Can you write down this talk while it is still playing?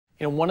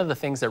You know, one of the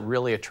things that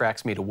really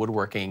attracts me to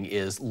woodworking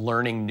is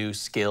learning new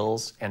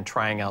skills and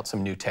trying out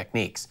some new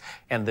techniques.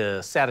 And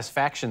the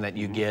satisfaction that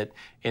you get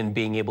in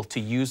being able to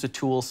use a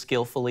tool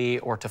skillfully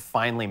or to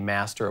finally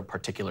master a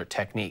particular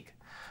technique.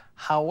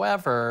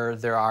 However,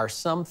 there are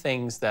some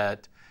things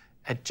that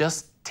it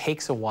just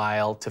takes a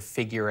while to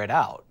figure it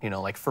out. You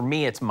know, like for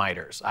me, it's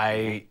miters.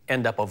 I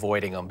end up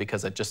avoiding them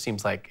because it just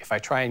seems like if I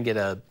try and get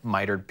a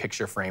mitered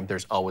picture frame,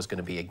 there's always going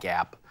to be a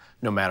gap,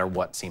 no matter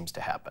what seems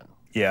to happen.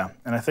 Yeah,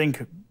 and I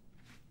think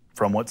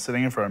from what's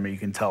sitting in front of me, you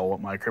can tell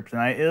what my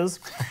kryptonite is,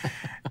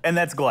 and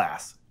that's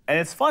glass. And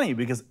it's funny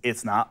because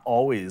it's not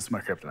always my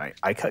kryptonite.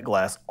 I cut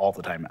glass all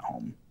the time at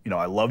home. You know,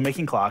 I love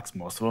making clocks.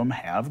 Most of them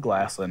have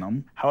glass in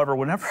them. However,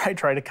 whenever I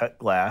try to cut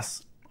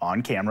glass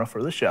on camera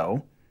for the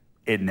show,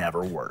 it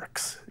never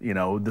works. You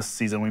know, this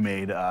season we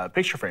made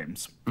picture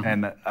frames,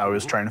 and I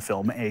was trying to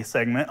film a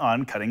segment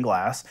on cutting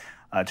glass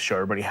to show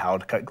everybody how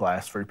to cut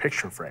glass for a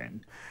picture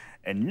frame.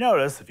 And you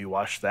notice, if you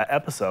watch that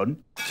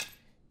episode,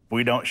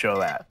 we don't show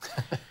that.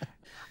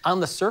 On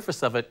the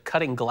surface of it,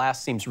 cutting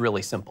glass seems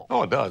really simple.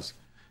 Oh, it does.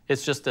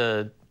 It's just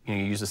you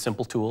use a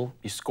simple tool,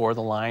 you score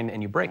the line,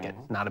 and you break it.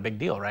 Not a big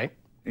deal, right?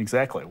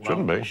 Exactly. Well,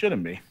 Shouldn't be.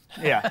 Shouldn't be.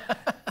 Yeah.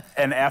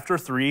 And after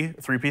three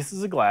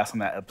pieces of glass in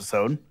that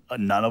episode,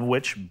 none of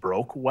which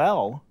broke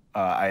well,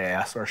 I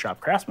asked our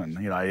shop craftsman.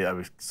 You know, I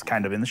was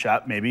kind of in the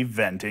shop, maybe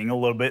venting a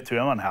little bit to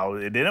him on how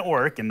it didn't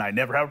work, and I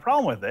never have a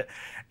problem with it.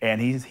 And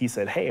he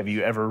said, hey, have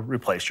you ever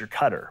replaced your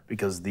cutter?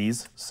 Because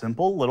these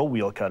simple little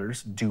wheel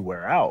cutters do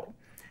wear out.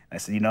 And I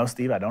said, you know,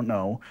 Steve, I don't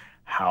know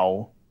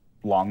how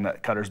long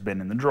that cutter's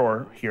been in the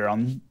drawer here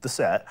on the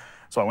set.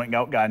 So I went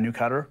and got a new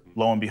cutter.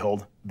 Lo and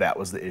behold, that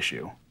was the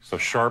issue. So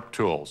sharp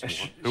tools.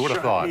 Who would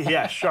have thought?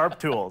 Yeah, sharp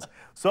tools.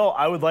 So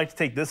I would like to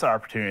take this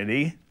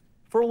opportunity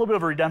for a little bit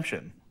of a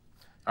redemption.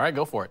 All right,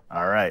 go for it.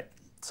 All right.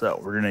 So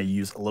we're going to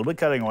use a little bit of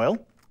cutting oil.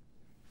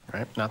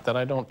 Right. Not that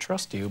I don't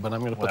trust you, but I'm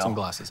going to put some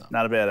glasses on.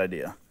 Not a bad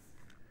idea.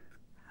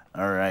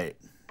 All right.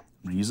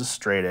 I'm going to use a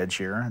straight edge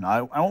here. And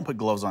I won't put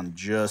gloves on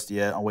just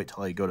yet. I'll wait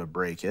till I go to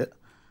break it.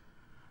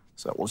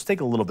 So we'll just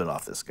take a little bit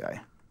off this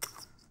guy.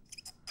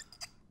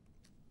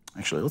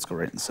 Actually, let's go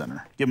right in the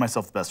center. Give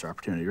myself the best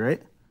opportunity,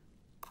 right?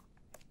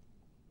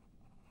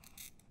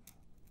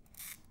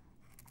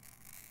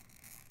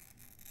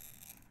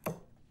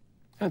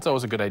 And it's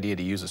always a good idea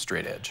to use a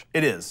straight edge.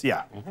 It is,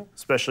 yeah.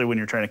 Especially when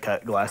you're trying to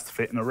cut glass to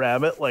fit in a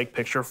rabbet, like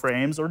picture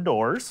frames or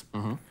doors.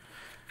 And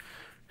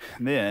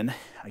then,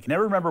 I can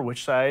never remember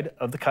which side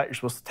of the cut you're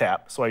supposed to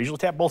tap, so I usually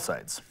tap both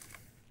sides.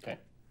 Okay.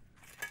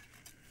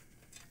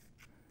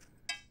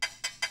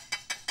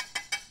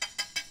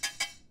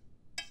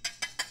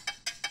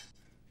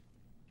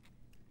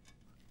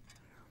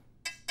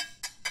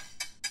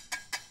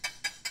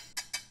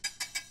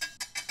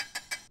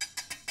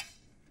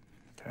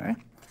 Okay.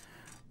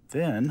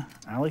 Then,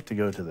 I like to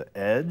go to the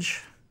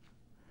edge,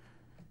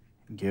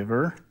 give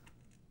her,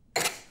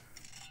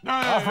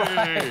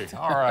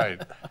 All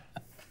right.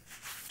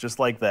 just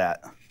like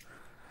that.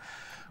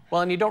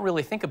 Well, and you don't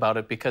really think about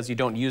it because you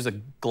don't use a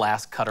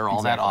glass cutter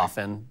all that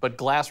often, but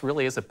glass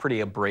really is a pretty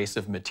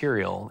abrasive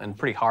material and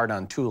pretty hard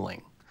on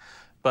tooling.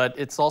 But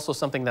it's also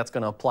something that's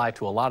going to apply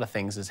to a lot of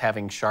things, is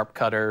having sharp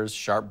cutters,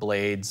 sharp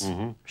blades,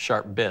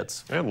 sharp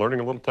bits. And learning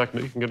a little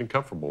technique and getting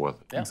comfortable with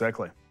it. Yeah.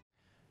 Exactly.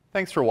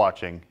 Thanks for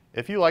watching.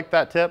 If you liked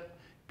that tip,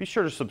 be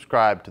sure to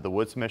subscribe to the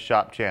Woodsmith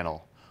Shop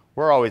channel.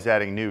 We're always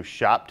adding new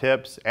shop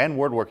tips and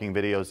woodworking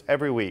videos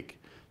every week,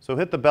 so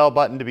hit the bell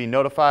button to be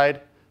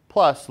notified.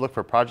 Plus, look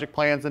for project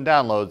plans and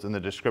downloads in the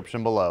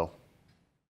description below.